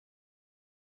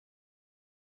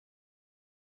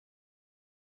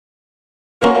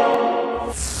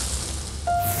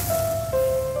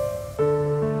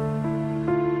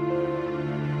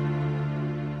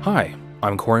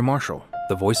I'm Corey Marshall,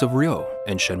 the voice of Ryo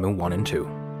in Shenmue 1 and 2.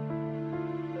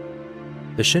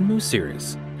 The Shenmue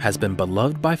series has been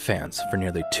beloved by fans for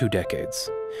nearly 2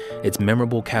 decades. Its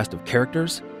memorable cast of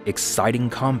characters, exciting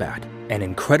combat, and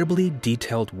incredibly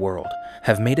detailed world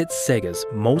have made it Sega's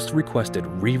most requested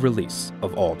re-release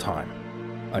of all time.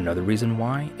 Another reason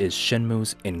why is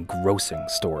Shenmue's engrossing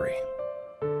story.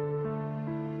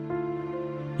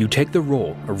 You take the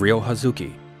role of Ryo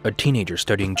Hazuki, a teenager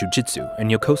studying jiu-jitsu in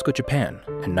Yokosuka, Japan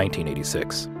in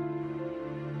 1986.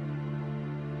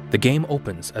 The game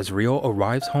opens as Ryo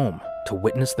arrives home to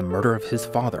witness the murder of his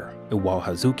father, Iwao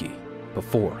Hazuki,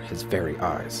 before his very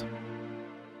eyes.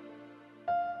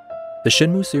 The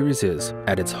Shenmue series is,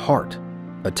 at its heart,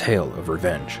 a tale of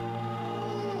revenge.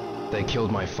 They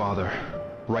killed my father,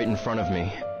 right in front of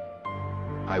me.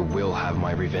 I will have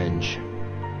my revenge.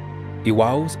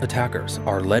 Iwao's attackers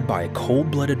are led by a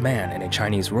cold-blooded man in a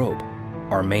Chinese robe,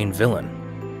 our main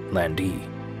villain, Lan Di.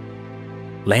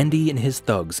 Lan Di and his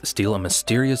thugs steal a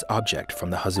mysterious object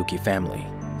from the Hazuki family,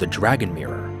 the Dragon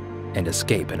Mirror, and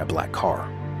escape in a black car.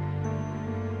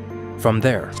 From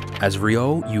there, as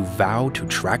Ryo, you vow to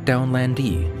track down Lan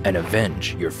Di and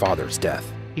avenge your father's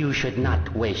death. You should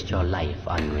not waste your life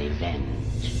on revenge.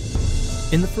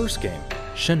 In the first game,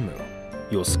 Shenmue,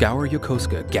 you'll scour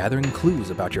Yokosuka gathering clues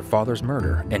about your father's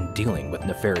murder and dealing with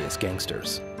nefarious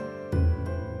gangsters.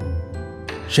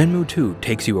 Shenmue 2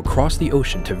 takes you across the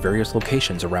ocean to various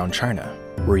locations around China,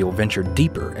 where you'll venture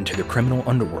deeper into the criminal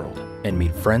underworld and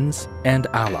meet friends and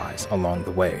allies along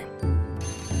the way.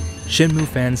 Shenmue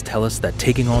fans tell us that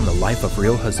taking on the life of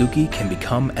Ryo Hazuki can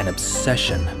become an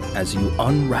obsession as you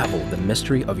unravel the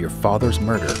mystery of your father's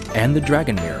murder and the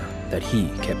Dragon Mirror that he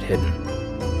kept hidden.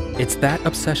 It's that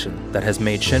obsession that has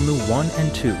made Shenmue 1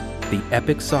 and 2 the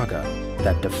epic saga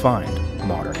that defined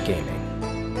modern gaming.